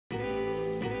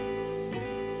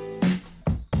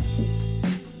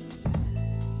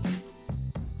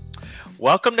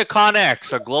Welcome to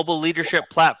ConX, a global leadership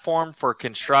platform for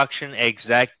construction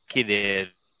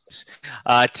executives.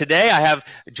 Today I have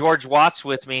George Watts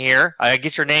with me here. I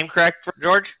get your name correct,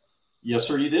 George? Yes,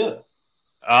 sir, you did.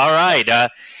 All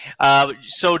right.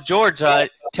 So, George,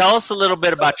 tell us a little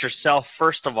bit about yourself,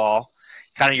 first of all,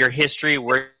 kind of your history,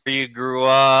 where you grew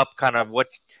up, kind of what,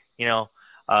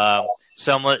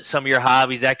 some of your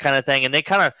hobbies, that kind of thing, and then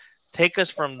kind of take us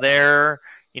from there,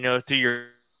 through your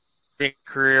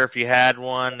career if you had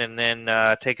one, and then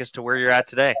take us to where you're at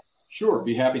today. Sure,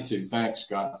 be happy to. Thanks,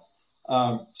 Scott.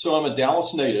 So I'm a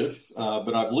Dallas native,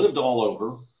 but I've lived all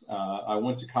over. I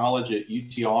went to college at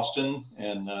UT Austin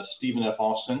and Stephen F.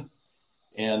 Austin,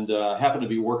 and happen to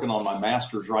be working on my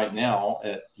master's right now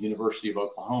at University of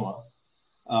Oklahoma.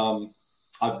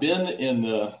 I've been in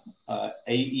the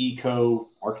AECO,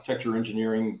 architecture,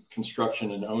 engineering, construction,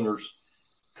 and owners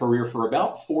career for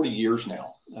about 40 years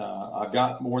now. I've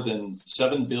got more than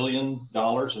 $7 billion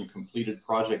in completed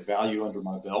project value under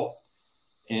my belt.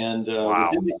 And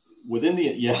wow. within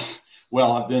the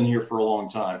I've been here for a long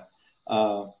time.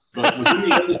 But within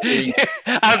the industry,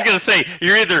 I was going to say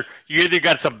you either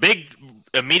got some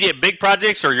immediate big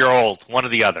projects, or you're old, one or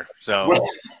the other. So,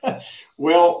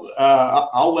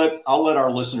 I'll let our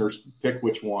listeners pick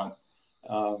which one.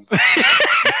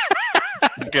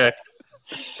 Okay.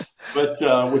 But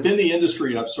within the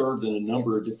industry, I've served in a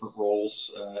number of different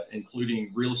roles,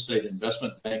 including real estate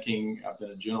investment banking. I've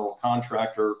been a general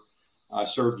contractor. I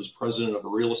served as president of a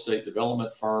real estate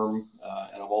development firm,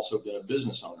 and I've also been a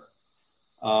business owner.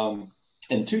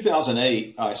 In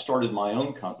 2008, I started my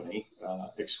own company,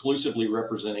 exclusively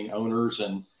representing owners,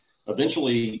 and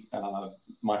eventually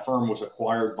my firm was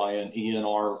acquired by an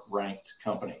ENR-ranked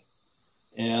company.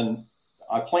 And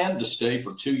I planned to stay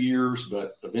for 2 years,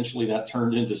 but eventually that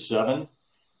turned into 7.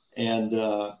 And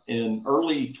in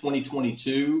early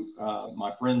 2022,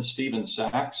 my friend Stephen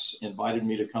Sachs invited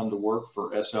me to come to work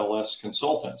for SLS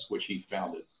Consultants, which he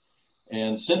founded.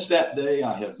 And since that day,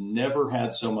 I have never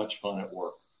had so much fun at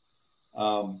work.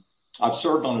 I've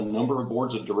served on a number of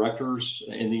boards of directors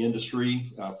in the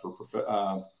industry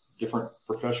for different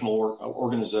professional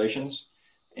organizations.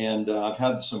 And I've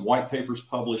had some white papers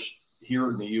published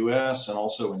here in the U.S. and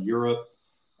also in Europe.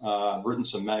 I've written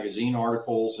some magazine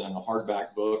articles and a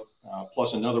hardback book,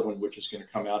 plus another one which is going to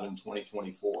come out in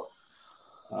 2024.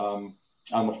 I'm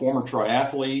a former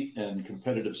triathlete and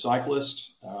competitive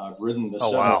cyclist. I've ridden the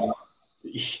wow.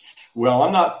 Well,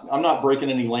 I'm not breaking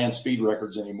any land speed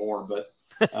records anymore, but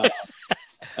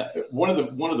one of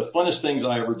the funnest things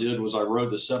I ever did was I rode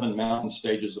the 7 mountain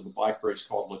stages of a bike race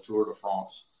called La Tour de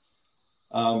France.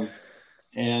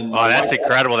 That's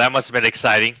incredible. That must have been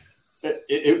exciting.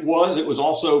 It was. It was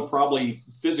also probably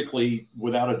physically,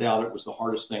 without a doubt, it was the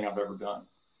hardest thing I've ever done.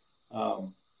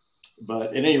 But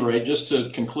at any rate, just to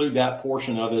conclude that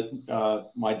portion of it,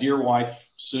 my dear wife,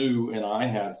 Sue, and I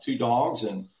have 2 dogs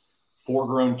and 4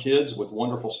 grown kids with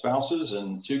wonderful spouses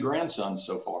and 2 grandsons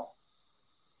so far.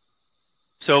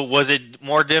 So was it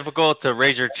more difficult to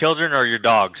raise your children or your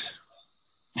dogs?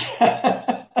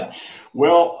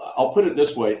 Well, I'll put it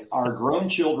this way. Our grown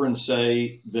children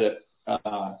say that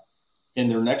in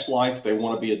their next life, they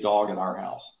want to be a dog at our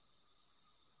house.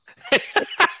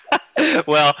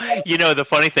 Well, the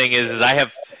funny thing is I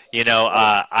have,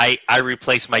 I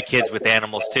replace my kids with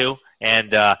animals too,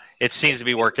 and it seems to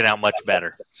be working out much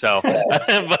better. So,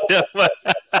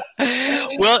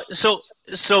 well,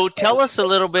 so tell us a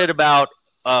little bit about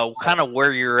kind of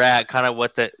where you're at, kind of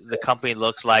what the company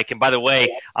looks like. And by the way,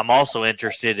 I'm also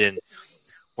interested in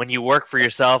when you work for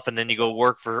yourself and then you go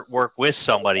work with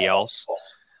somebody else,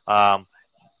 some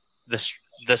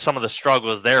of the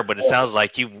struggles there, but it sounds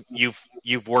like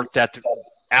you've worked that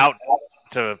out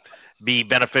to be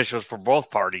beneficial for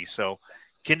both parties. So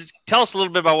can you tell us a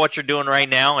little bit about what you're doing right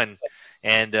now and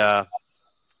the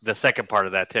second part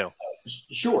of that too?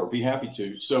 Sure, be happy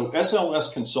to. So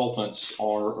SLS Consultants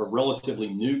are a relatively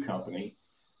new company,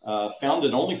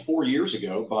 founded only 4 years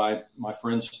ago by my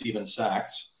friend Stephen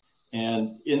Sachs.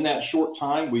 And in that short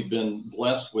time, we've been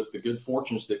blessed with the good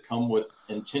fortunes that come with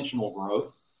intentional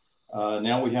growth.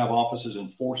 Now we have offices in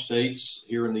 4 states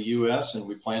here in the U.S., and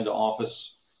we plan to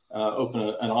open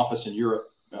an office in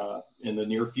Europe in the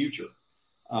near future.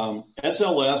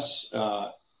 SLS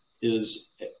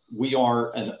we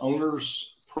are an owner's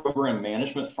program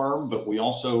management firm, but we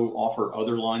also offer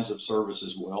other lines of service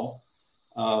as well.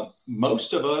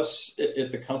 Most of us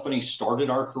at the company started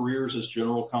our careers as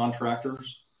general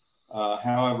contractors.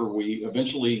 However, we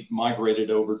eventually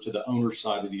migrated over to the owner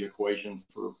side of the equation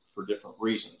for different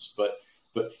reasons. But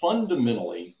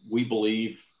fundamentally, we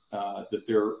believe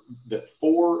that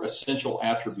 4 essential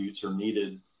attributes are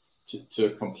needed to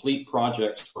complete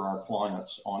projects for our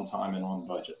clients on time and on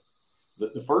budget.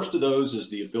 The first of those is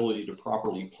the ability to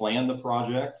properly plan the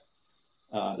project.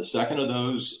 The second of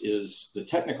those is the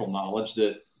technical knowledge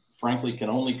that, frankly, can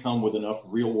only come with enough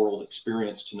real-world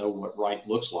experience to know what right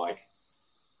looks like.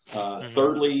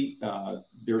 Thirdly,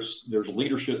 there's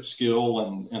leadership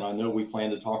skill, and I know we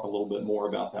plan to talk a little bit more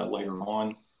about that later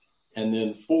on. And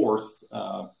then fourth,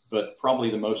 but probably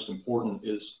the most important,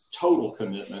 is total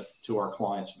commitment to our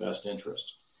client's best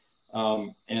interest.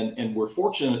 And we're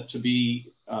fortunate to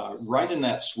be right in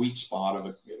that sweet spot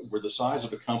of we're the size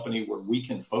of a company where we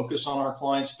can focus on our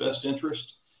client's best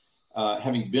interest.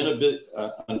 Having been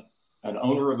an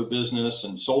owner of a business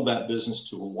and sold that business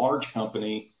to a large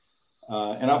company,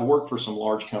 and I've worked for some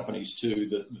large companies too.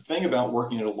 The thing about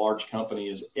working at a large company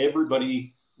is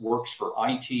everybody works for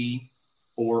IT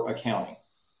or accounting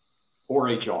or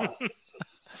HR.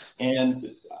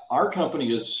 And our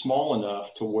company is small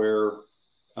enough to where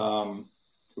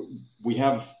we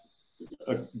have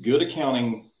a good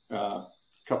accounting,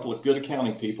 couple of good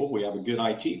accounting people. We have a good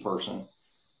IT person,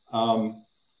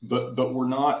 but we're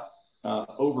not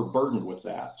overburdened with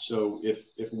that. So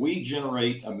if we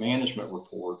generate a management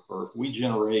report, or if we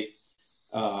generate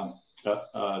a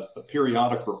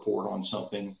periodic report on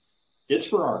something, it's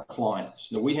for our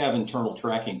clients. Now, we have internal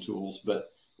tracking tools,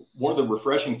 but one of the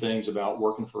refreshing things about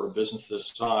working for a business this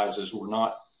size is we're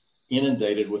not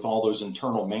inundated with all those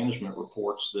internal management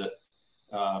reports that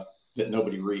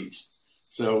nobody reads.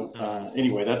 So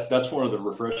anyway, that's one of the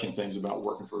refreshing things about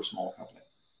working for a small company.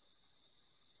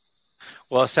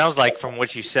 Well, it sounds like from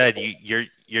what you said,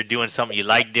 you're doing something you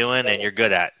like doing and you're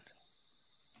good at.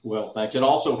 Well, thanks. It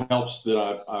also helps that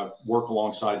I work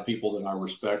alongside people that I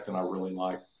respect and I really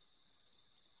like.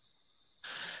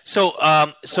 So,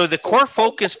 so the core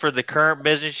focus for the current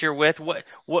business you're with,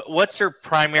 what's their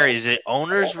primary? Is it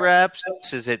owners reps?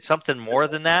 Is it something more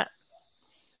than that?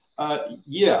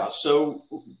 Yeah. So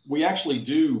we actually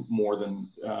do more than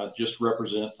just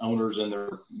represent owners in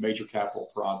their major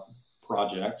capital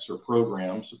projects or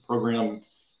programs. A program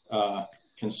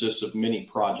consists of many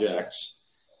projects.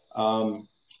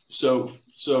 So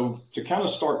to kind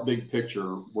of start big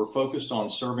picture, we're focused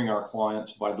on serving our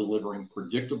clients by delivering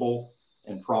predictable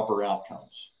and proper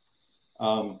outcomes.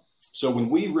 So when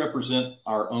we represent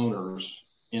our owners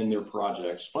in their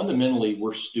projects, fundamentally,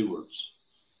 we're stewards.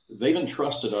 They've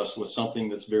entrusted us with something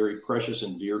that's very precious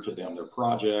and dear to them: their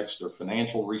projects, their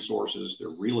financial resources, their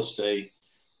real estate,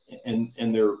 and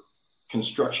their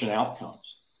construction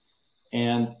outcomes.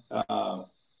 And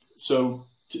so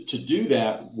to do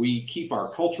that, we keep our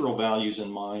cultural values in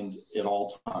mind at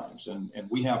all times. And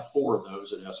we have 4 of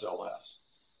those at SLS: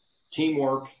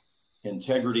 teamwork,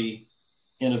 integrity,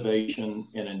 innovation,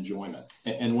 and enjoyment.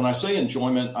 And when I say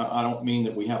enjoyment, I don't mean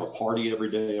that we have a party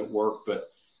every day at work, but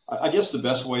I guess the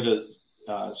best way to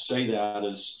say that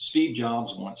is Steve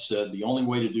Jobs once said, the only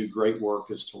way to do great work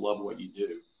is to love what you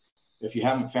do. If you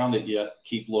haven't found it yet,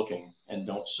 keep looking and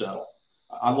don't settle.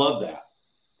 I love that.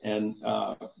 And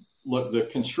look, the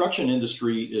construction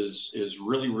industry is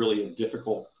really, really a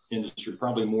difficult industry,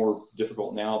 probably more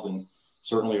difficult now than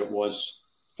certainly it was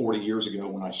 40 years ago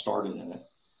when I started in it.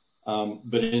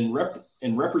 But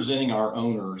in representing our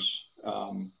owners,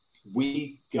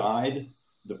 we guide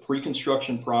the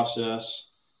pre-construction process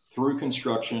through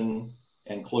construction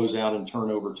and close out and turn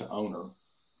over to owner.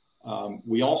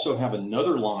 We also have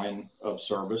another line of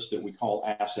service that we call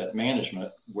asset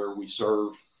management, where we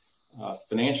serve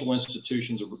financial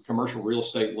institutions, commercial real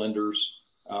estate lenders,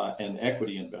 and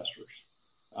equity investors.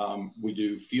 We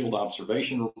do field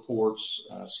observation reports,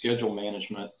 schedule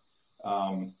management,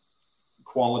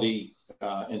 quality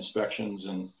inspections,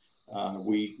 and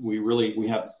we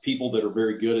have people that are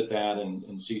very good at that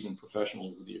and seasoned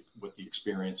professionals with the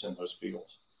experience in those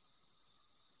fields.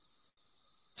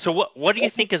 So what do you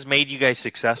think has made you guys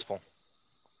successful?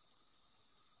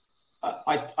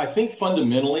 I think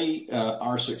fundamentally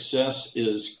our success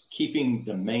is keeping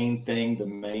the main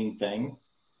thing,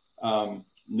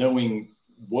 knowing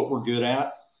what we're good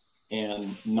at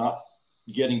and not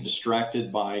getting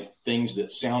distracted by things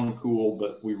that sound cool,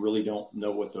 but we really don't know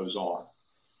what those are.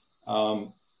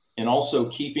 And also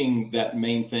keeping that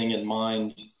main thing in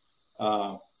mind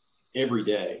every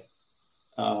day.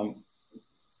 When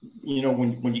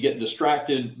you get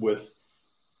distracted with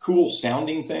cool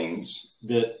sounding things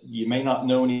that you may not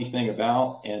know anything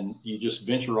about, and you just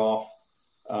venture off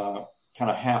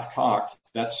kind of half cocked,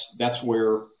 that's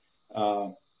where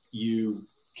you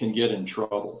can get in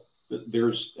trouble.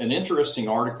 There's an interesting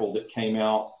article that came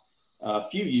out a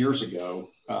few years ago,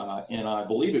 and I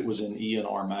believe it was in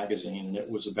E&R magazine, and it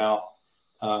was about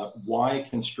why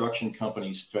construction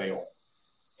companies fail.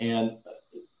 And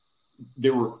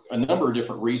there were a number of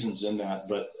different reasons in that,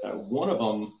 but one of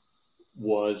them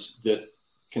was that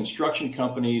construction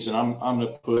companies, and I'm going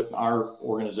to put our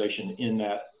organization in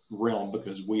that realm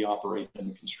because we operate in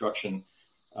the construction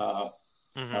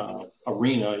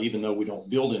arena. Even though we don't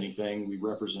build anything, we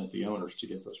represent the owners to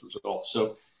get those results.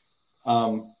 So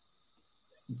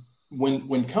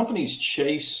when companies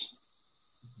chase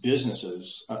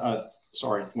businesses,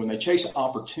 when they chase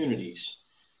opportunities,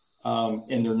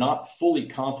 and they're not fully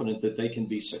confident that they can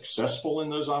be successful in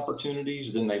those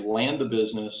opportunities, then they land the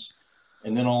business,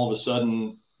 and then all of a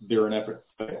sudden they're an epic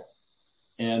fail.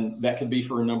 And that could be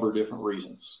for a number of different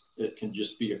reasons. It can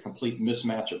just be a complete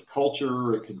mismatch of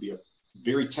culture. It could be a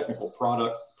very technical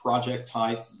project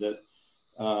type that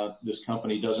this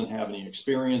company doesn't have any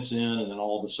experience in, and then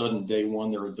all of a sudden, day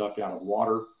one, they're a duck out of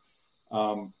water.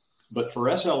 But for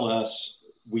SLS,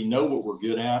 we know what we're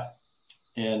good at,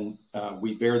 and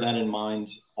we bear that in mind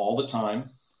all the time,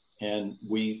 and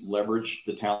we leverage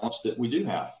the talents that we do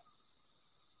have.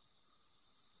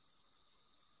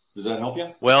 Does that help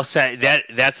you? Well,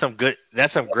 that's some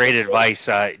great advice.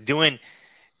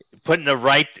 Putting the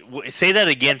right. Say that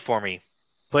again for me.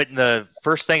 Putting the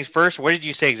first things first. What did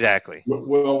you say exactly?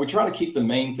 Well, we try to keep the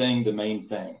main thing the main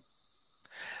thing.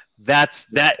 That's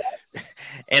that,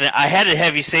 and I had to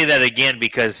have you say that again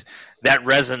because that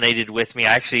resonated with me.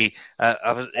 Actually,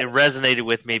 it resonated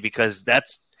with me because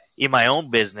that's in my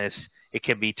own business. It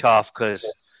can be tough because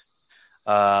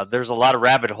there's a lot of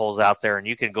rabbit holes out there, and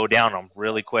you can go down them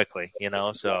really quickly.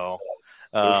 So.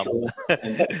 Sure.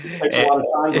 And it takes a lot of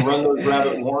time to run those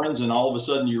rabbit warrens, and all of a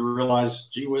sudden you realize,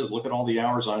 gee whiz, look at all the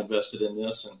hours I invested in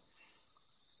this, and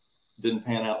didn't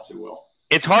pan out too well.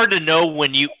 It's hard to know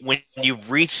when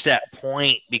you've reached that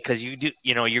point because you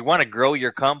want to grow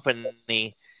your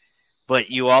company, but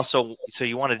you also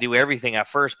you want to do everything at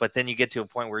first, but then you get to a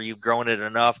point where you've grown it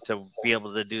enough to be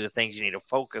able to do the things you need to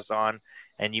focus on,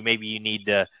 and you need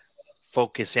to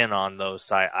focus in on those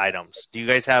items. Do you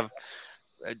guys have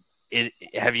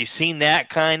you seen that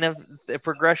kind of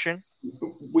progression?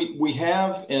 We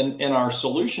have, and our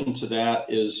solution to that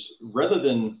is rather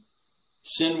than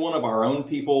send one of our own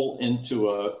people into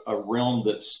a realm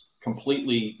that's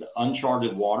completely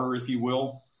uncharted water, if you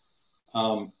will,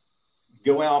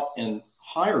 go out and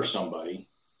hire somebody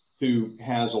who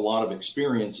has a lot of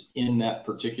experience in that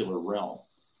particular realm.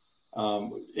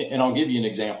 And I'll give you an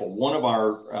example. One of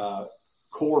our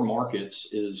core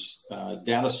markets is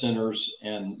data centers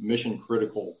and mission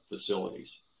critical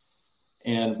facilities.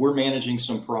 And we're managing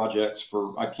some projects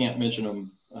I can't mention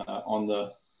them on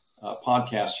the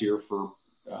podcast here for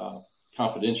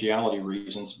confidentiality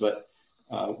reasons, but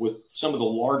with some of the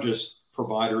largest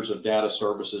providers of data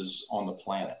services on the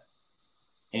planet.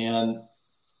 And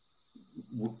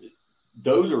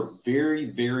those are very,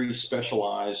 very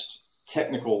specialized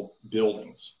technical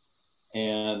buildings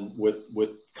and with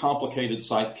complicated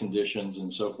site conditions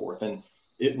and so forth. And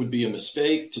it would be a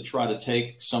mistake to try to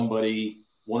take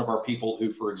one of our people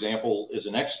who, for example, is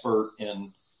an expert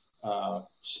in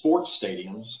sports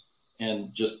stadiums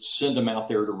and just send them out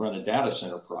there to run a data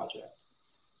center project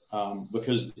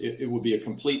because it would be a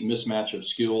complete mismatch of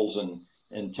skills and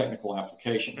technical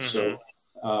applications. Mm-hmm.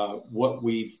 So what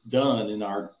we've done in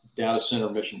our data center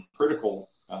mission critical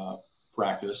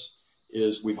practice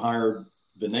is we've hired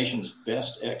the nation's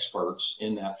best experts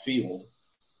in that field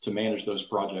to manage those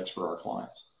projects for our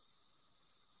clients.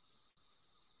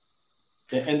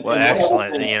 And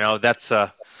excellent. That's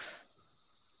go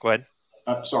ahead.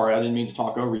 Sorry, I didn't mean to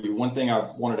talk over you. One thing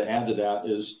I wanted to add to that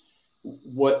is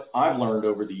what I've learned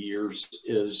over the years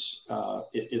is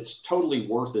it's totally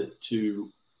worth it to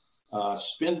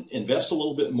invest a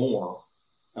little bit more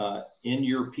in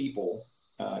your people,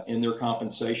 in their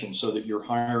compensation, so that you're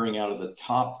hiring out of the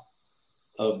top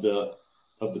of the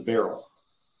barrel,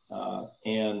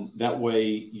 and that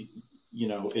way,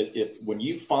 when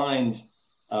you find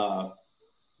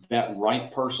that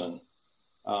right person,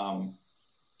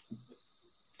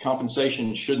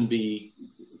 compensation shouldn't be,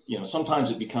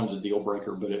 sometimes it becomes a deal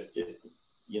breaker, but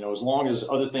as long as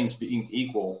other things being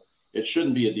equal, it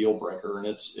shouldn't be a deal breaker, and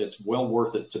it's well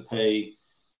worth it to pay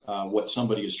what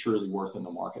somebody is truly worth in the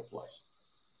marketplace.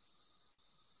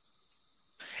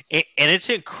 And it's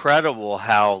incredible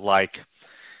how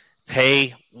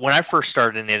pay, when I first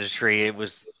started in the industry, it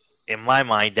was, in my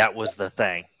mind, that was the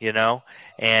thing,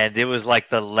 and it was like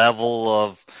the level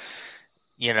of,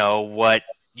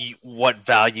 what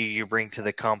value you bring to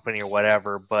the company or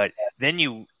whatever. But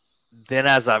then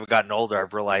as I've gotten older,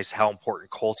 I've realized how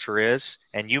important culture is.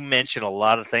 And you mentioned a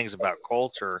lot of things about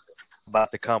culture,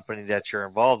 about the company that you're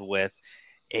involved with.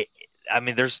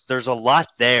 There's a lot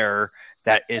there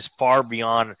that is far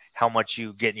beyond how much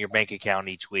you get in your bank account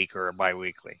each week or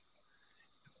biweekly.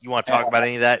 You want to talk about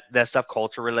any of that stuff,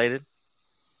 culture related?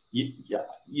 Yeah,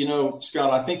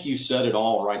 Scott, I think you said it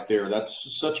all right there.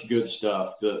 That's such good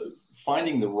stuff.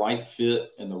 Finding the right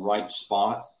fit and the right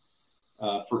spot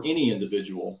for any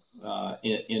individual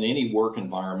in any work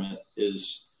environment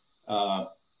is,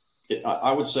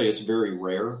 I would say, it's very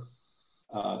rare.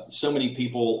 So many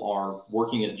people are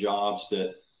working at jobs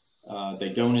that they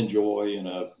don't enjoy in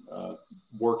a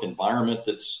work environment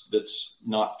that's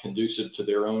not conducive to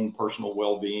their own personal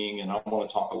well-being. And I want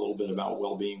to talk a little bit about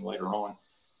well-being later on.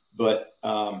 But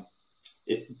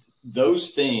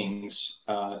those things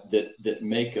that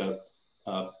make a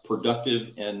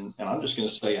productive and I'm just going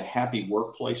to say a happy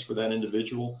workplace for that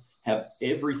individual have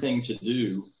everything to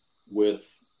do with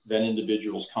that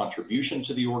individual's contribution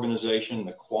to the organization,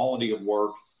 the quality of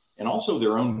work, and also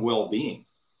their own well-being.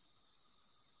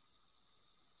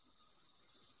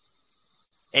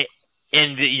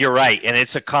 And you're right, and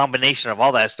it's a combination of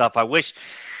all that stuff. I wish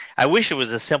it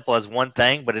was as simple as one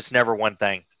thing, but it's never one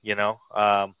thing.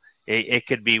 It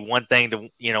could be one thing to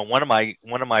one of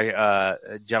my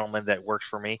gentlemen that works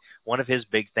for me. One of his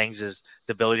big things is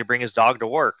the ability to bring his dog to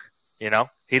work.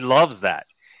 He loves that,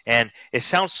 and it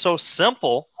sounds so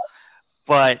simple,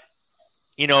 but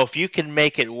if you can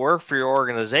make it work for your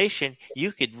organization,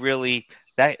 you could really.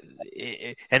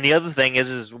 And the other thing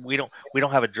is we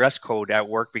don't have a dress code at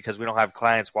work because we don't have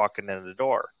clients walking in the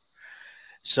door.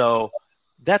 So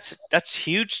that's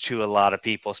huge to a lot of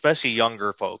people, especially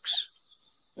younger folks.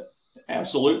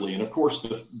 Absolutely. And of course,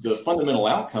 the fundamental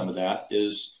outcome of that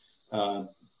is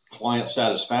client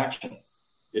satisfaction.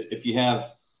 If you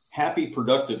have happy,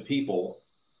 productive people,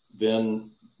 then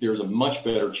there's a much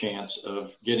better chance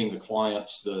of getting the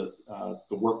clients the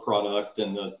work product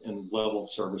and the level of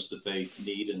service that they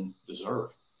need and deserve.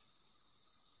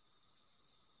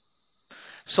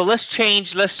 So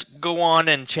let's go on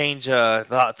and change the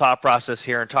thought process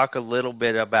here and talk a little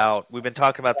bit about, we've been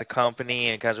talking about the company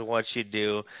and kind of what you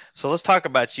do. So let's talk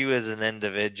about you as an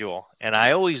individual. And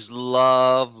I always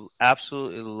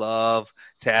absolutely love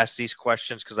to ask these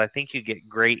questions because I think you get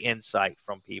great insight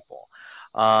from people.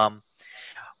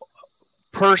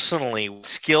 Personally, what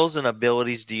skills and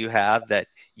abilities do you have that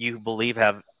you believe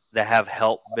have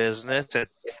helped business? And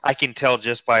I can tell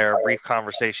just by our brief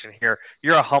conversation here,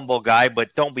 you're a humble guy,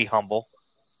 but don't be humble.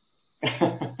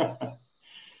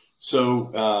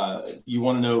 So you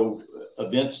want to know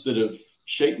events that have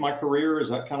shaped my career? Is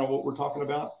that kind of what we're talking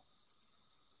about?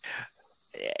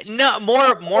 No,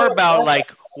 more about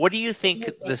like, what do you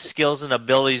think the skills and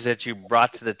abilities that you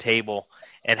brought to the table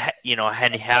and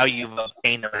how you've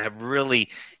obtained them have really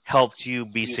helped you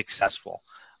be successful?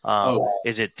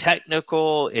 Is it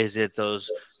technical? Is it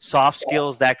those soft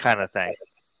skills, that kind of thing?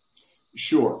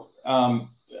 Sure.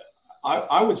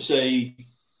 I would say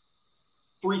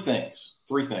three things.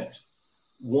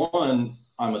 One,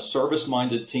 I'm a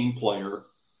service-minded team player,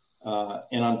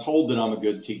 and I'm told that I'm a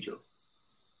good teacher.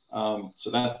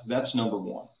 So that's number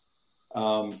one.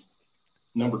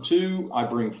 Number two, I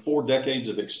bring 4 decades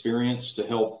of experience to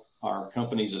help our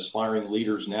company's aspiring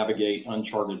leaders navigate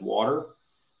uncharted water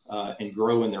and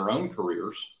grow in their own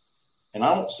careers. And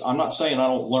I'm not saying I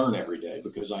don't learn every day,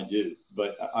 because I do,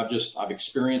 but I've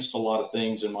experienced a lot of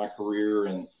things in my career,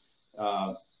 and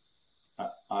I'm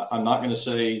not going to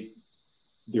say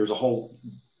there's a lot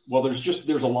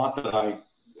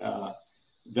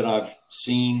that I've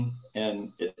seen,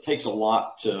 and it takes a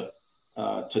lot to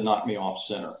knock me off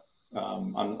center.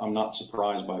 I'm not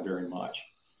surprised by very much.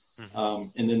 Mm-hmm.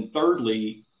 And then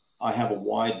thirdly, I have a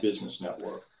wide business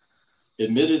network.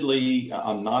 Admittedly,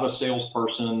 I'm not a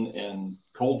salesperson, and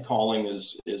cold calling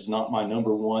is not my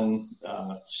number one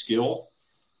skill.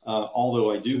 Although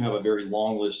I do have a very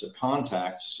long list of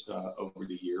contacts over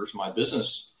the years. My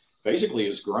business basically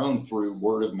has grown through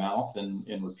word of mouth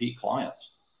and repeat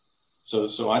clients.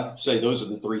 So I'd say those are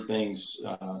the 3 things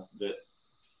that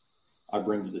I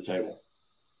bring to the table.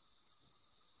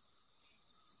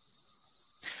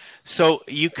 So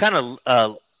you kind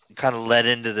of led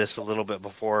into this a little bit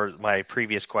before my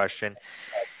previous question.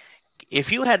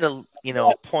 If you had to,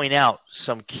 point out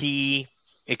some key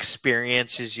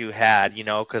experiences you had,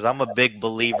 because I'm a big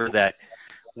believer that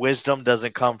wisdom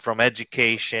doesn't come from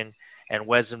education and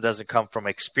wisdom doesn't come from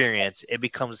experience. It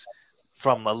becomes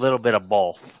from a little bit of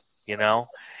both,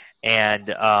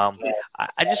 And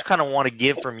I just kind of want to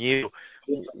give from you,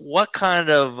 what kind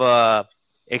of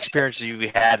experiences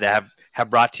you had that have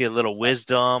brought to you a little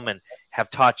wisdom and have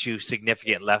taught you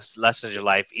significant lessons in your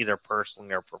life, either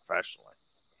personally or professionally?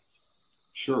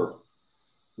 Sure.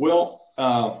 Well,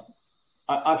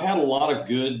 I've had a lot of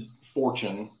good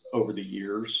fortune over the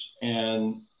years,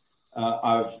 and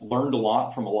I've learned a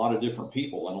lot from a lot of different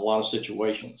people in a lot of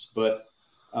situations. But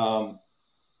I'm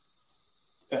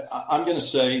going to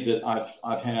say that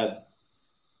I've had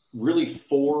really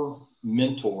 4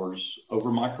 mentors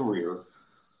over my career,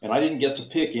 and I didn't get to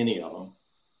pick any of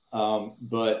them.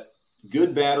 But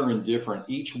good, bad, or indifferent,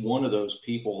 each one of those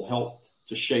people helped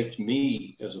to shape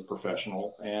me as a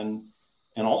professional and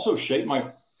also shape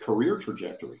my career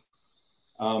trajectory.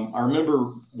 I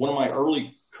remember one of my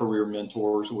early career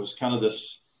mentors was kind of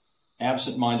this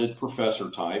absent-minded professor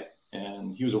type,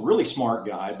 and he was a really smart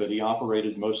guy, but he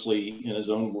operated mostly in his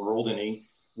own world, and he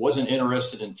wasn't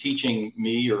interested in teaching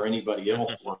me or anybody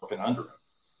else working under him.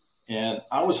 And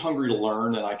I was hungry to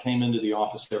learn, and I came into the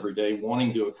office every day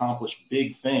wanting to accomplish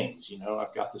big things. You know,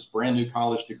 I've got this brand new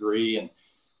college degree, and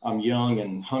I'm young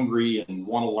and hungry and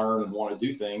want to learn and want to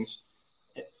do things.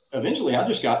 Eventually, I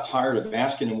just got tired of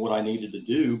asking him what I needed to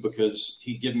do because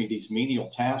he'd give me these menial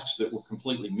tasks that were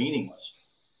completely meaningless.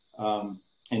 And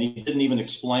he didn't even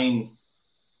explain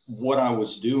what I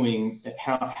was doing,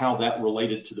 how that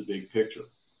related to the big picture.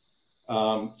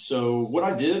 So what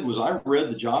I did was I read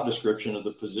the job description of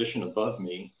the position above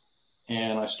me,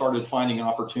 and I started finding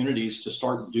opportunities to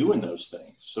start doing those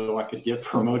things so I could get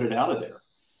promoted out of there.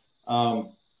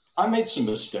 I made some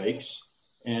mistakes,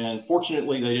 and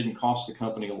fortunately they didn't cost the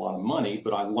company a lot of money,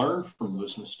 but I learned from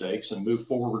those mistakes and moved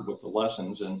forward with the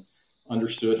lessons and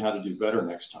understood how to do better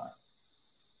next time.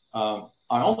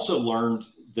 I also learned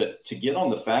that to get on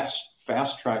the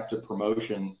fast track to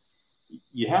promotion,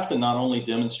 you have to not only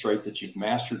demonstrate that you've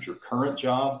mastered your current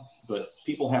job, but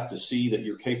people have to see that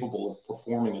you're capable of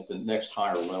performing at the next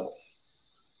higher level.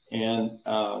 And,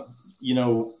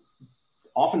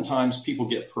 oftentimes people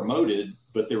get promoted,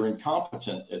 but they're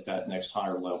incompetent at that next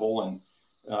higher level. And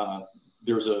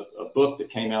there's a book that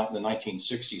came out in the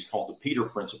 1960s called the Peter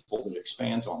Principle that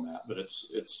expands on that, but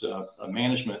it's a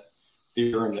management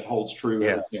theorem that holds true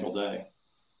every single day.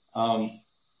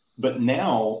 But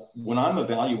now, when I'm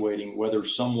evaluating whether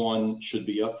someone should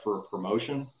be up for a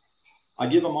promotion, I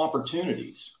give them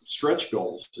opportunities, stretch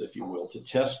goals, if you will, to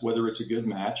test whether it's a good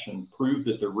match and prove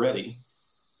that they're ready.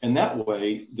 And that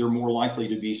way, they're more likely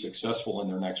to be successful in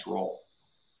their next role.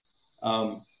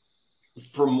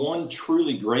 From one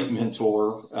truly great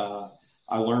mentor,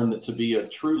 I learned that to be a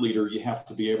true leader, you have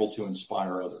to be able to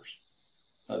inspire others.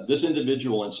 This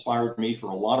individual inspired me for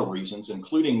a lot of reasons,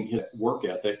 including his work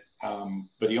ethic.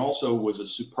 But he also was a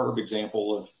superb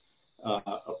example of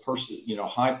a person,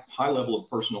 high level of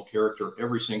personal character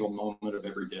every single moment of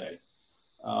every day.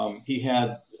 He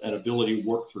had an ability to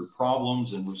work through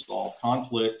problems and resolve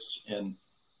conflicts, and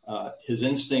his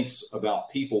instincts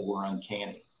about people were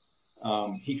uncanny.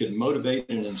 He could motivate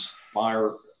and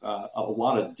inspire a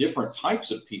lot of different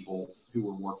types of people who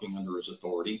were working under his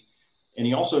authority. And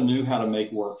he also knew how to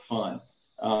make work fun.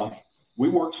 We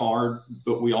worked hard,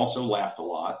 but we also laughed a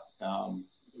lot.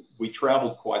 We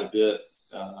traveled quite a bit.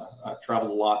 I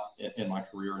traveled a lot in my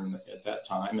career at that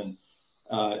time. And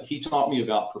he taught me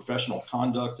about professional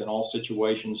conduct in all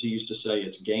situations. He used to say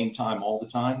it's game time all the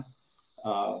time.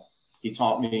 He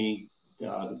taught me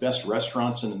the best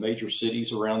restaurants in the major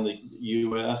cities around the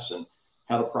U.S. and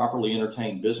how to properly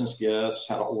entertain business guests,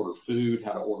 how to order food,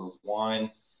 how to order wine.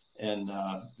 And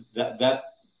that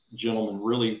gentleman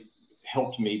really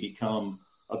helped me become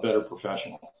a better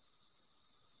professional.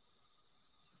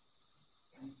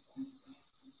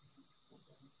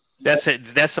 That's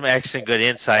some excellent good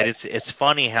insight. It's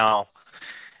funny how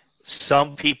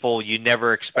some people you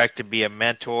never expect to be a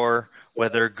mentor,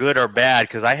 whether good or bad,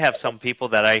 because I have some people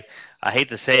that I hate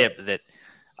to say it, but that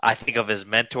I think of as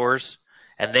mentors,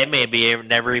 and they maybe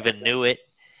never even knew it,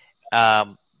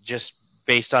 just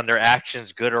based on their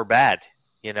actions, good or bad,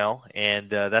 and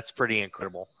that's pretty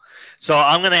incredible. So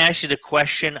I'm going to ask you the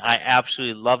question I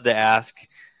absolutely love to ask,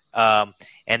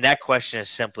 and that question is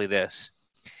simply this.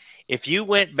 If you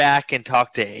went back and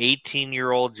talked to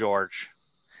 18-year-old George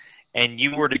and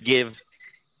you were to give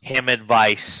him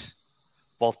advice,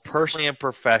 both personally and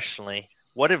professionally,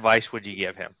 what advice would you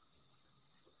give him?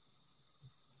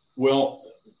 Well,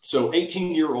 so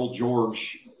 18-year-old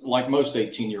George, like most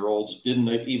 18-year-olds, didn't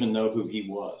even know who he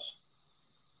was.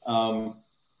 And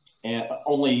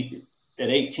only at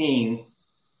 18,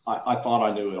 I thought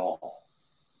I knew it all,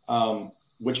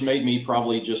 which made me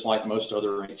probably just like most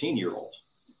other 18-year-olds.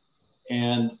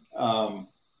 And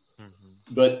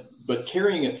but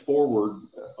carrying it forward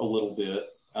a little bit,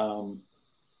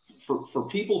 for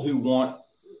people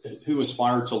who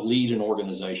aspire to lead an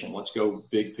organization, let's go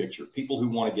big picture, people who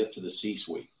want to get to the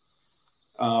C-suite.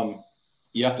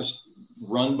 You have to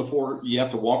walk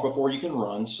before you can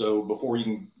run. So before you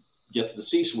can get to the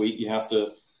C-suite, you have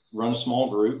to run a small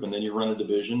group, and then you run a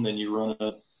division, then you run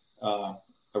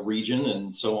a region,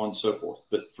 and so on and so forth.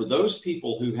 But for those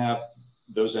people who have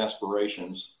those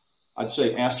aspirations, I'd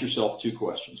say ask yourself two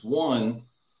questions. One,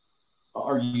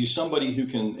 are you somebody who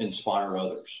can inspire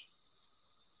others?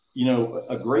 You know,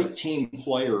 a great team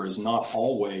player is not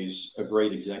always a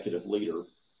great executive leader,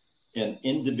 and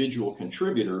individual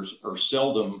contributors are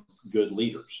seldom good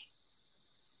leaders.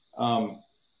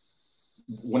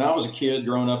 When I was a kid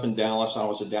growing up in Dallas, I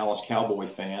was a Dallas Cowboy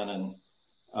fan,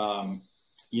 and,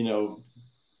 you know,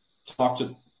 talk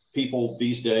to people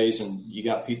these days, and you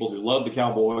got people who love the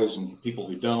Cowboys and people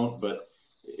who don't. But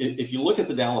if you look at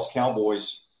the Dallas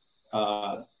Cowboys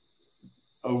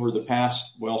over the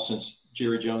past, well, since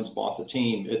Jerry Jones bought the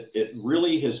team, it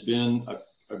really has been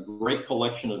a great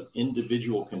collection of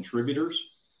individual contributors,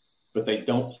 but they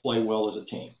don't play well as a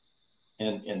team.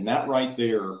 And that right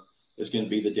there is going to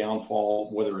be the downfall,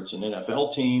 whether it's an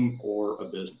NFL team or a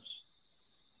business.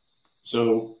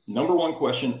 So number one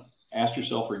question, ask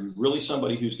yourself, are you really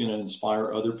somebody who's going to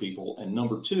inspire other people? And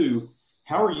number two,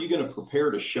 how are you going to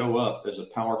prepare to show up as a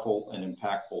powerful and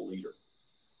impactful leader?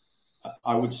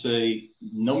 I would say,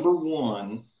 number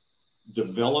one,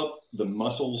 develop the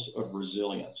muscles of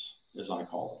resilience, as I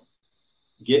call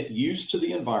them. Get used to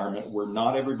the environment where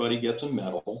not everybody gets a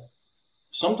medal.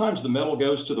 Sometimes the medal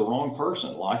goes to the wrong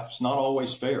person. Life's not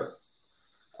always fair.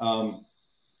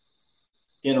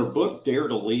 In her book, Dare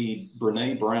to Lead,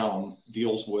 Brene Brown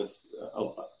deals with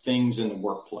things in the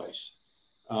workplace.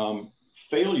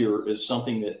 Failure is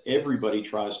something that everybody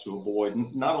tries to avoid,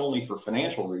 not only for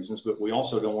financial reasons, but we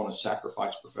also don't want to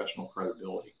sacrifice professional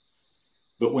credibility.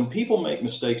 But when people make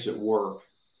mistakes at work,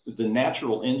 the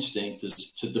natural instinct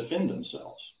is to defend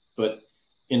themselves. But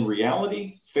in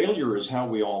reality, failure is how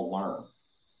we all learn.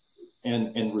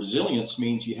 And resilience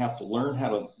means you have to learn how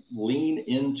to lean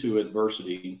into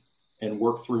adversity and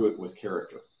work through it with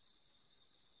character.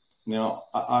 Now,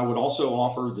 I would also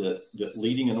offer that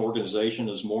leading an organization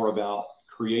is more about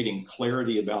creating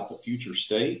clarity about the future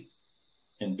state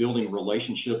and building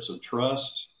relationships of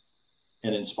trust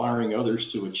and inspiring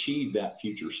others to achieve that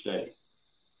future state.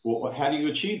 Well, how do you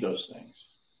achieve those things?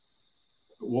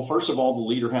 Well, first of all, the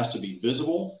leader has to be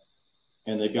visible,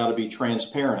 and they've got to be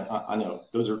transparent. I know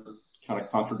those are kind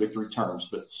of contradictory terms,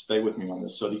 but stay with me on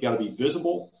this. So you got to be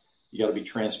visible, you got to be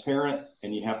transparent,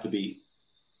 and you have to be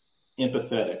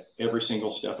empathetic every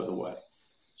single step of the way.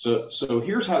 So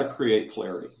here's how to create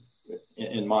clarity,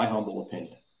 in my humble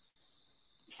opinion.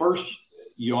 First,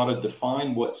 you ought to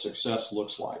define what success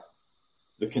looks like.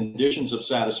 The conditions of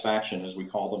satisfaction, as we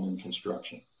call them in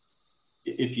construction.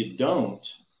 If you don't,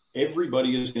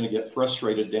 everybody is going to get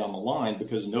frustrated down the line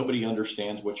because nobody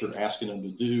understands what you're asking them to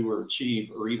do or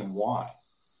achieve or even why.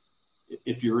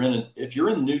 If you're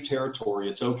in new territory,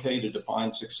 it's okay to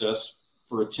define success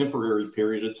for a temporary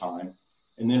period of time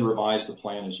and then revise the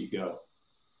plan as you go.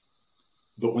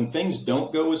 But when things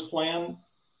don't go as planned,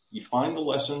 you find the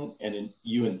lesson and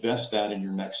you invest that in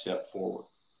your next step forward.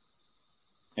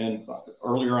 And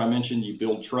earlier I mentioned you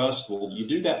build trust. Well, you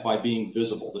do that by being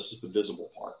visible. This is the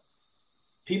visible part.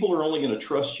 People are only going to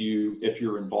trust you if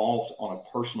you're involved on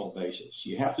a personal basis.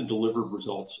 You have to deliver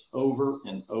results over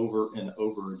and over and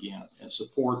over again and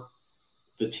support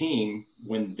the team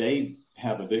when they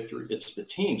have a victory. It's the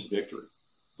team's victory.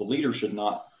 The leader should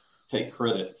not take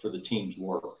credit for the team's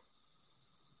work.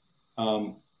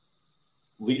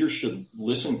 Leaders should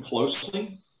listen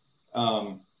closely.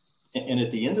 And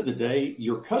at the end of the day,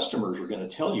 your customers are going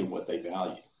to tell you what they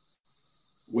value.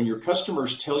 When your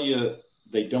customers tell you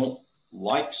they don't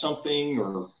like something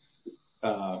or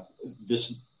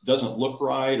this doesn't look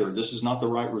right or this is not the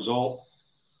right result,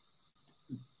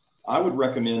 I would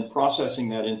recommend processing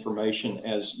that information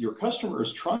as your customer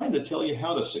is trying to tell you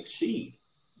how to succeed.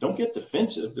 Don't get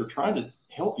defensive. They're trying to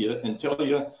help you and tell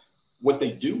you what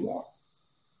they do want.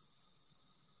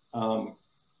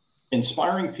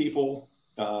 Inspiring people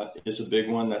is a big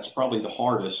one. That's probably the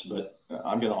hardest, but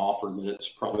I'm going to offer that it's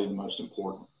probably the most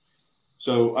important.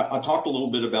 So I talked a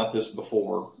little bit about this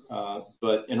before,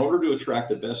 but in order to attract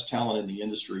the best talent in the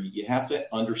industry, you have to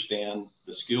understand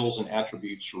the skills and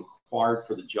attributes required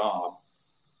for the job,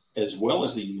 as well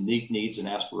as the unique needs and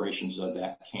aspirations of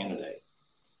that candidate.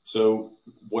 So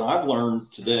what I've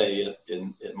learned today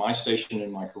at my station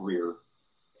in my career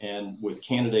and with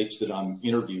candidates that I'm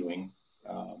interviewing,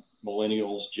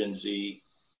 millennials, Gen Z,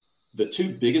 the two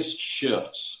biggest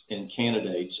shifts in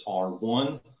candidates are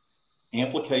one,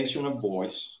 amplification of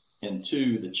voice, and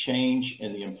two, the change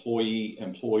in the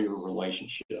employee-employer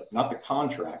relationship, not the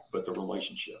contract, but the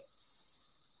relationship.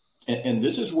 And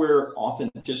this is where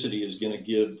authenticity is going to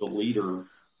give the leader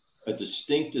a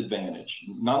distinct advantage,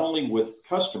 not only with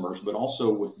customers, but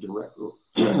also with direct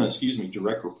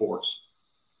reports.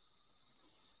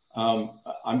 I'm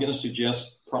going to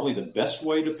suggest probably the best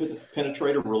way to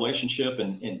penetrate a relationship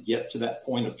and get to that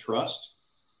point of trust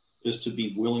is to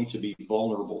be willing to be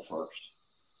vulnerable first.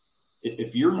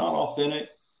 If you're not authentic,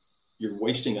 you're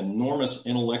wasting enormous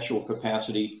intellectual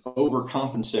capacity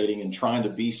overcompensating and trying to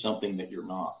be something that you're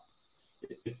not.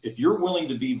 If you're willing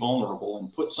to be vulnerable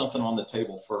and put something on the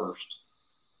table first,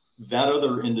 that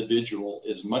other individual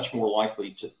is much more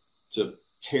likely to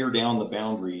tear down the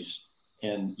boundaries,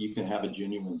 and you can have a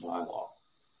genuine dialogue.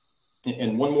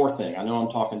 And one more thing, I know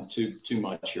I'm talking too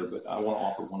much here, but I want to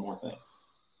offer one more thing.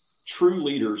 True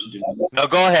leaders do. No,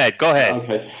 go ahead.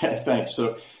 Okay, thanks.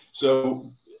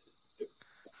 So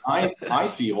I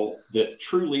feel that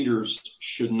true leaders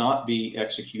should not be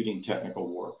executing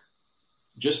technical work.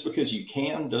 Just because you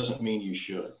can doesn't mean you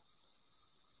should.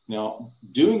 Now,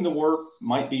 doing the work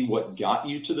might be what got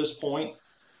you to this point,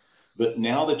 but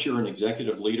now that you're an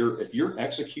executive leader, if you're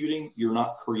executing, you're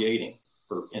not creating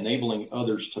or enabling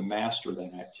others to master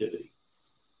that activity.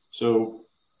 So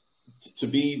to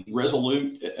be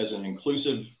resolute as an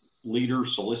inclusive leader,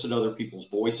 solicit other people's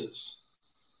voices.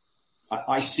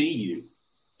 I see you.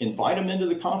 Invite them into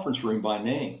the conference room by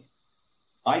name.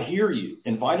 I hear you.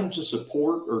 Invite them to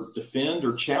support or defend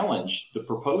or challenge the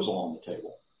proposal on the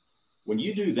table. When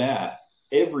you do that,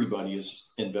 everybody is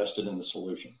invested in the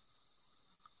solution.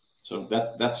 So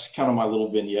that's kind of my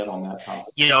little vignette on that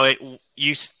topic. You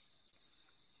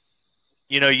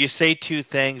say two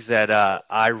things that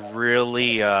I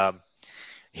really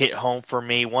hit home for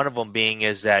me. One of them being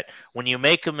is that when you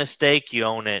make a mistake, you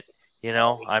own it.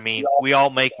 We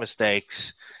all make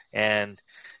mistakes, and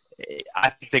I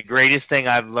think the greatest thing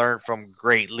I've learned from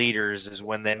great leaders is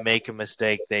when they make a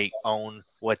mistake, they own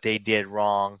what they did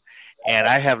wrong. And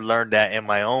I have learned that in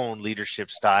my own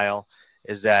leadership style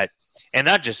is that, and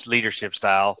not just leadership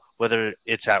style, whether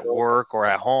it's at work or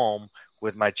at home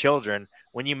with my children,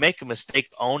 when you make a mistake,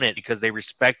 own it because they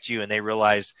respect you and they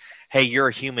realize, hey, you're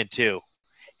a human too.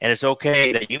 And it's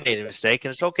okay that you made a mistake,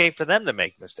 and it's okay for them to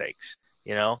make mistakes,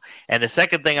 And the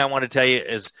second thing I want to tell you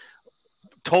is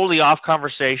totally off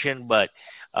conversation, but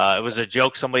it was a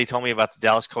joke somebody told me about the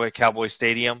Dallas Cowboys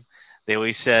Stadium. They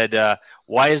always said,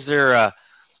 why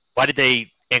did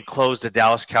they enclose the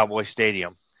Dallas Cowboys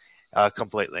Stadium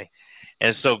completely?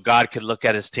 And so God could look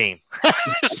at his team.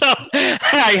 So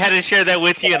I had to share that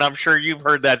with you, and I'm sure you've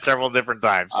heard that several different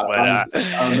times. But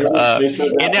in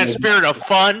that spirit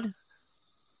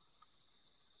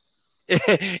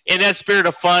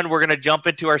of fun, we're going to jump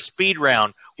into our speed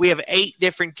round. We have 8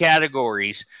 different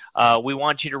categories. We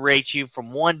want you to rate you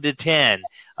from 1 to 10,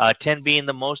 10 being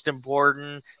the most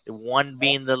important, 1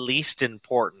 being the least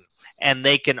important. And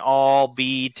they can all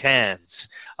be 10s.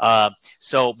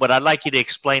 But I'd like you to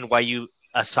explain why you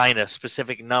assign a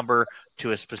specific number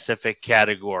to a specific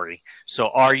category. So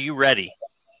are you ready?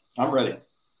 I'm ready.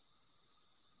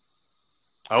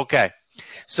 Okay.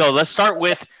 So let's start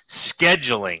with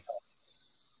scheduling.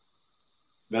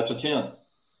 That's a 10.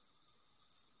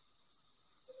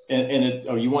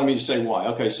 And you want me to say why?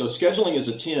 Okay, so scheduling is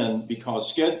a 10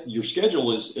 because your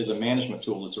schedule is a management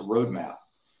tool. It's a roadmap.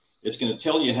 It's going to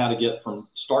tell you how to get from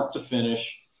start to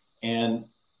finish. And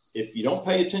if you don't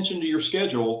pay attention to your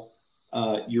schedule,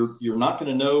 you're not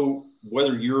going to know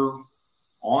whether you're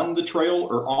on the trail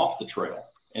or off the trail.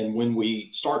 And when we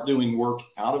start doing work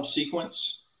out of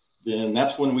sequence, then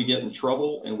that's when we get in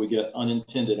trouble and we get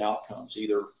unintended outcomes,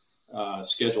 either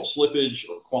schedule slippage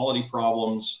or quality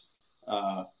problems,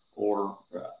 or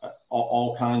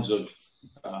all kinds of,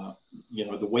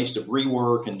 the waste of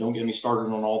rework, and don't get me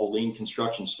started on all the lean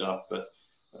construction stuff. But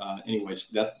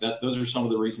anyways, those are some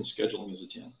of the reasons scheduling is a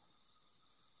 10.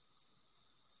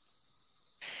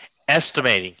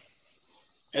 Estimating,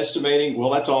 well,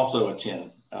 that's also a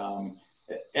 10.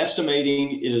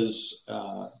 Estimating is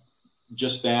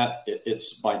just that.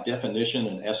 It's by definition,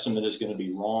 an estimate is going to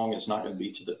be wrong. It's not going to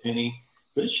be to the penny,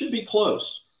 but it should be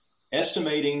close.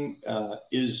 Estimating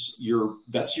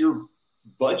that's your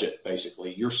budget,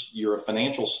 basically. You're a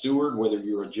financial steward, whether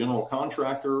you're a general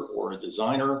contractor or a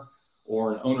designer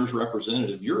or an owner's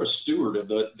representative. You're a steward of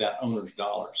that owner's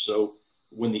dollar. So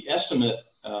when the estimate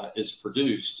is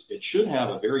produced, it should have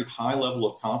a very high level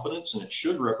of confidence, and it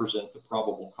should represent the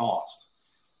probable cost.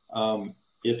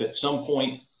 If at some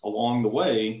point along the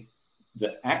way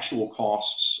the actual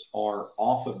costs are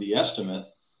off of the estimate,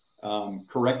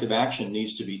 corrective action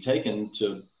needs to be taken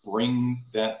to bring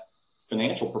that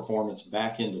financial performance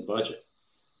back into budget.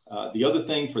 The other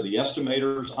thing for the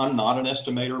estimators, I'm not an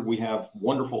estimator. We have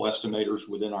wonderful estimators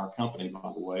within our company,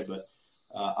 by the way, but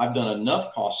I've done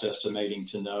enough cost estimating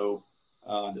to know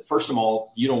that, first of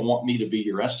all, you don't want me to be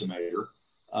your estimator.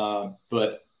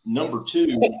 But number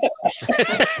two,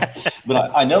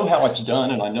 but I know how it's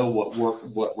done, and I know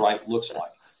what right looks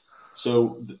like.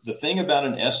 So the thing about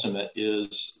an estimate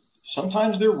is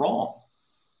sometimes they're wrong,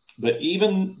 but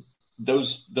even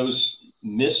those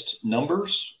missed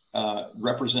numbers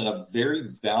represent a very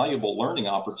valuable learning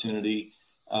opportunity,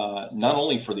 not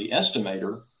only for the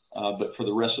estimator, but for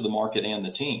the rest of the market and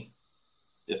the team,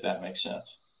 if that makes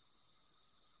sense.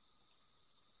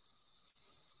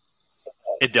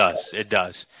 It does. It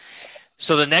does.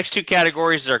 So the next two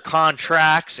categories are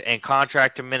contracts and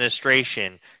contract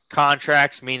administration.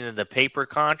 Contracts meaning the paper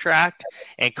contract,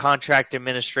 and contract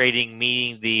administrating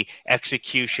meaning the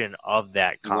execution of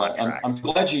that contract. Right. I'm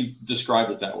glad you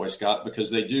described it that way, Scott,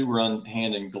 because they do run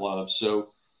hand in glove. So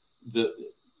the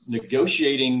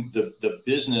negotiating the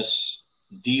business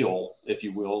deal, if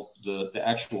you will, the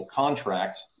actual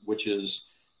contract, which is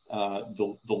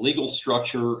the legal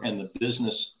structure and the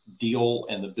business deal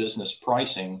and the business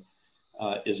pricing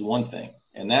is one thing.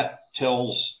 And that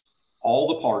tells all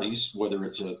the parties, whether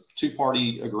it's a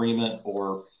two-party agreement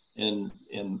or in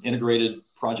integrated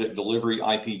project delivery,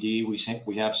 IPD,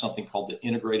 we have something called the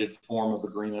integrated form of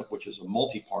agreement, which is a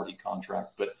multi-party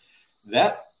contract. But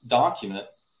that document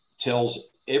tells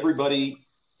everybody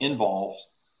involved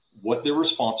what they're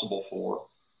responsible for.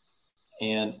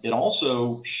 And it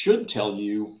also should tell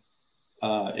you,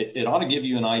 it ought to give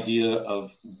you an idea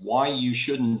of why you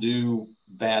shouldn't do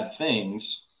bad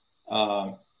things,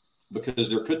 because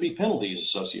there could be penalties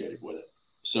associated with it.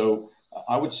 So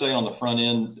I would say on the front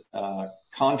end,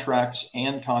 contracts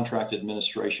and contract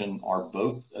administration are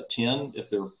both a 10.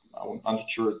 I'm not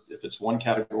sure if it's one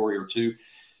category or two,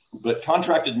 but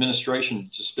contract administration,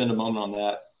 to spend a moment on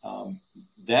that,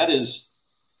 that is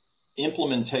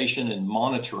implementation and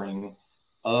monitoring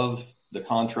of the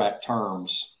contract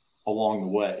terms along the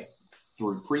way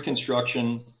through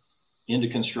pre-construction, into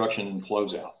construction, and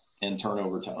closeout and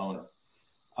turnover to owner.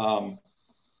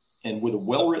 And with a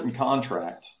well-written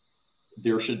contract,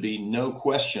 there should be no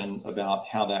question about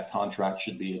how that contract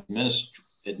should be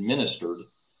administered,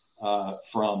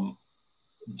 from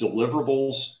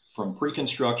deliverables, from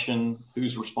pre-construction,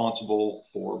 who's responsible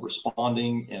for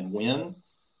responding and when,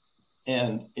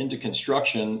 and into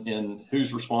construction, and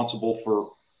who's responsible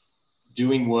for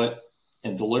doing what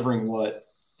and delivering what,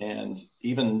 and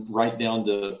even right down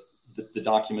to the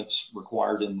documents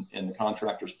required in the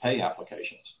contractor's pay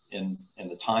applications and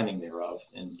the timing thereof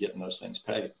and getting those things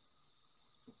paid.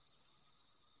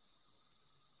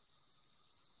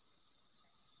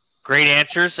 Great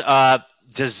answers.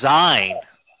 Design.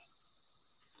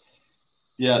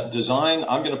 Yeah, design,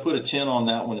 I'm going to put a 10 on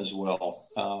that one as well.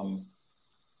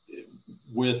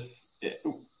 With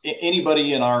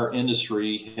anybody in our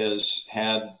industry has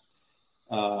had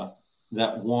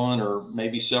that one or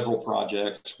maybe several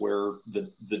projects where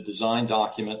the design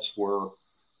documents were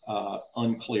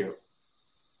unclear.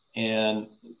 And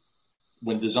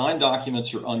when design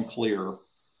documents are unclear,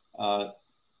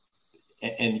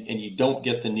 and you don't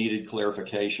get the needed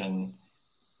clarification,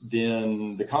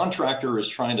 then the contractor is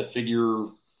trying to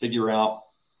figure out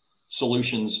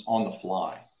solutions on the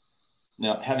fly.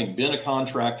 Now, having been a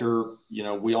contractor,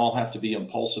 we all have to be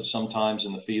impulsive sometimes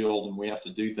in the field, and we have to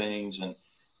do things. And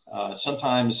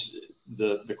sometimes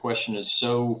the question is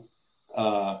so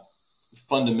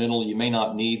fundamental, you may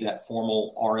not need that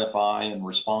formal RFI and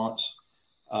response.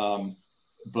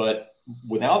 But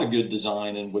without a good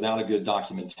design and without a good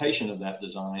documentation of that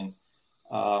design,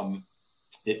 a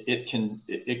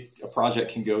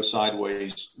project can go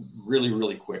sideways really,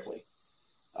 really quickly.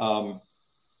 And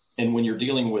when you're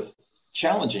dealing with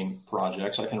challenging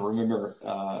projects, I can remember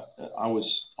I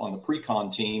was on the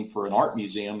pre-con team for an art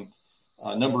museum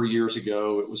a number of years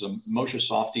ago. It was a Moshe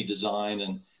Softy design,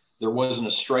 and there wasn't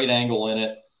a straight angle in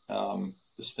it.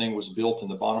 This thing was built in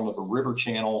the bottom of a river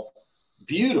channel.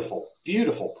 Beautiful,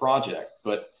 beautiful project,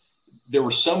 but there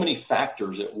were so many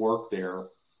factors at work there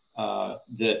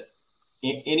that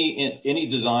any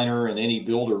designer and any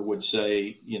builder would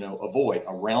say, avoid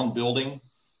a round building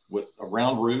with a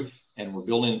round roof, and we're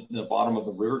building in the bottom of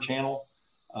the river channel.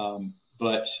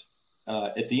 But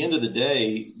at the end of the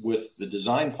day, with the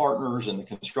design partners and the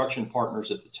construction partners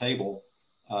at the table,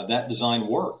 that design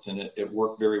worked, and it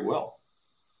worked very well.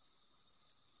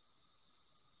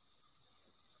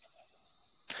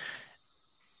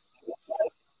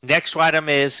 Next item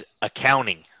is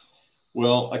accounting.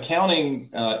 Well, accounting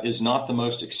is not the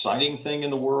most exciting thing in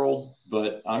the world,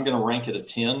 but I'm going to rank it a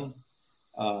 10.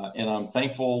 And I'm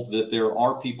thankful that there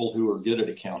are people who are good at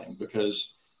accounting,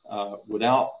 because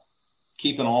without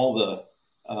keeping all the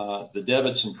the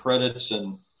debits and credits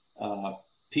and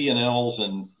P&Ls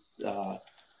and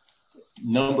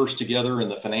numbers together in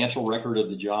the financial record of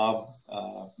the job,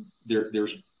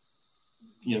 there's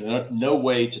no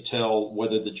way to tell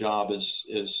whether the job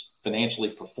is financially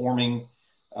performing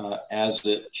as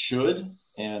it should,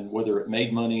 and whether it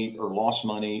made money or lost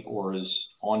money, or is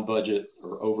on budget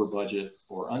or over budget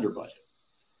or under budget.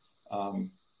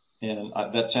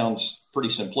 That sounds pretty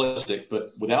simplistic,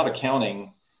 but without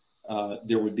accounting,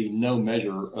 there would be no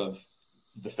measure of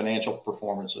the financial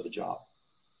performance of the job.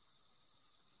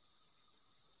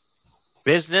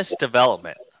 Business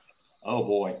development. Oh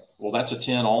boy. Well, that's a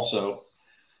 10 also.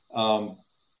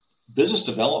 Business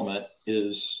development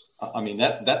is,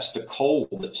 that's the coal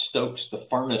that stokes the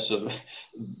furnace of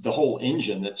the whole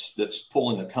engine that's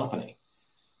pulling the company.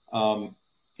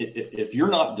 If you're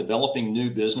not developing new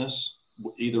business,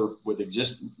 either with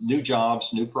new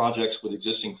jobs, new projects with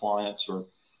existing clients, or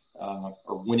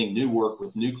winning new work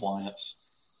with new clients,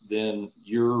 then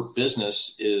your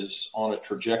business is on a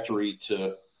trajectory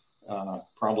to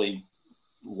probably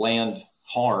land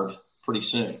hard pretty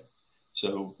soon.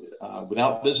 So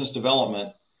without business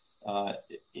development,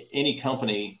 any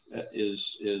company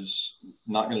is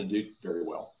not going to do very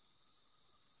well.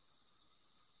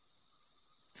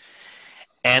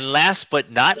 And last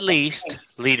but not least,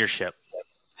 leadership.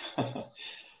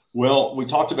 Well, we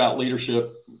talked about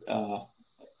leadership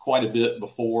quite a bit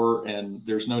before, and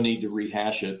there's no need to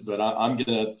rehash it, but I'm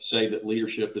going to say that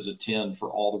leadership is a 10 for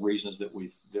all the reasons that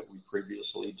we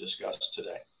previously discussed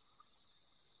today.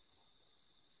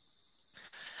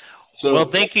 So, well,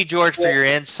 thank you, George, for your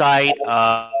insight.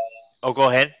 Go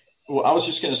ahead. Well, I was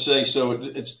just going to say, so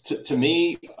it's to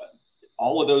me,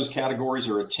 all of those categories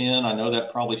are a 10. I know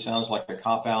that probably sounds like a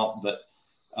cop-out, but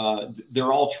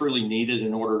they're all truly needed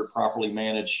in order to properly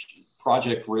manage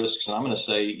project risks, and I'm going to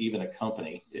say even a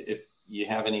company, if you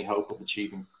have any hope of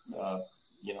achieving,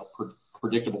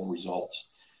 predictable results.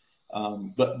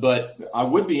 But I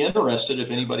would be interested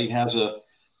if anybody has a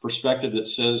perspective that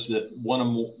says that one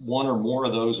or more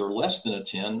of those are less than a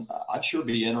 10. I'd sure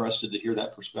be interested to hear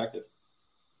that perspective.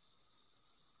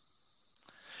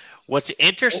 What's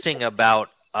interesting about,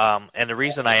 and the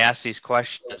reason I ask these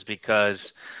questions is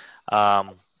because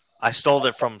I stole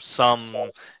it from some,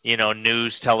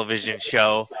 news television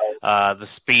show, the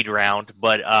Speed Round.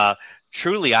 But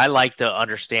truly, I like to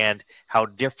understand how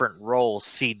different roles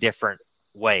see different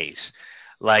ways.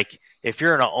 Like, if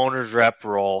you're in an owner's rep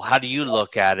role, how do you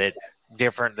look at it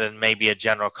different than maybe a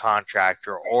general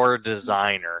contractor or a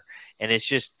designer? And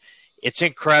it's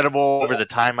incredible over the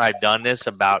time I've done this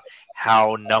about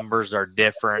how numbers are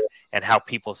different and how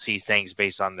people see things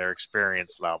based on their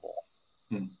experience level.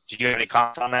 Do you have any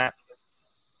comments on that?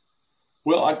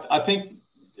 Well, I think,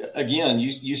 again,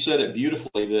 you said it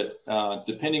beautifully that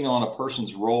depending on a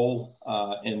person's role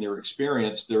and their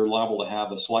experience, they're liable to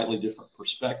have a slightly different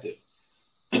perspective.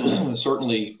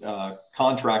 Certainly,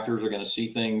 contractors are going to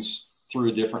see things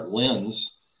through a different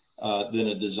lens than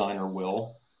a designer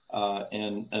will,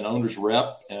 and an owner's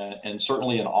rep and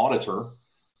certainly an auditor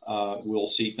will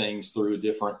see things through a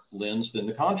different lens than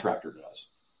the contractor does.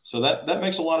 So that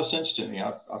makes a lot of sense to me.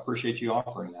 I appreciate you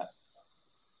offering that.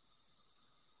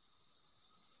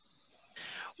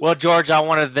 Well, George, I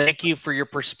want to thank you for your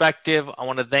perspective. I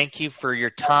want to thank you for your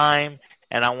time.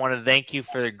 And I want to thank you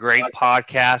for the great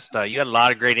podcast. You had a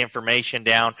lot of great information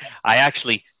down. I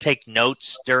actually take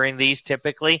notes during these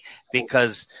typically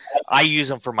because I use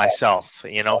them for myself,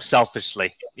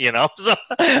 selfishly, So,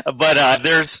 but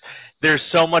there's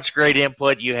so much great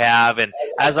input you have. And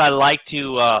as I like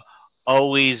to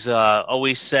always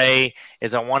say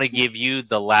is I want to give you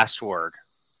the last word.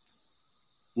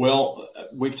 Well,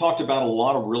 we've talked about a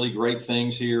lot of really great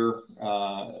things here.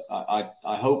 I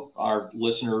hope our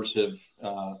listeners have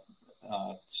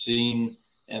seen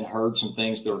and heard some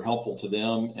things that are helpful to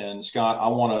them. And Scott, I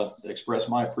want to express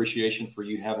my appreciation for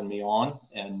you having me on,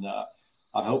 and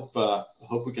I hope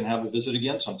we can have a visit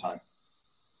again sometime.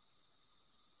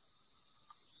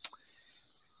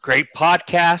 Great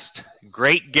podcast,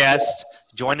 great guest.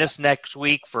 Join us next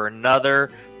week for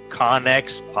another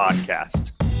Connex podcast.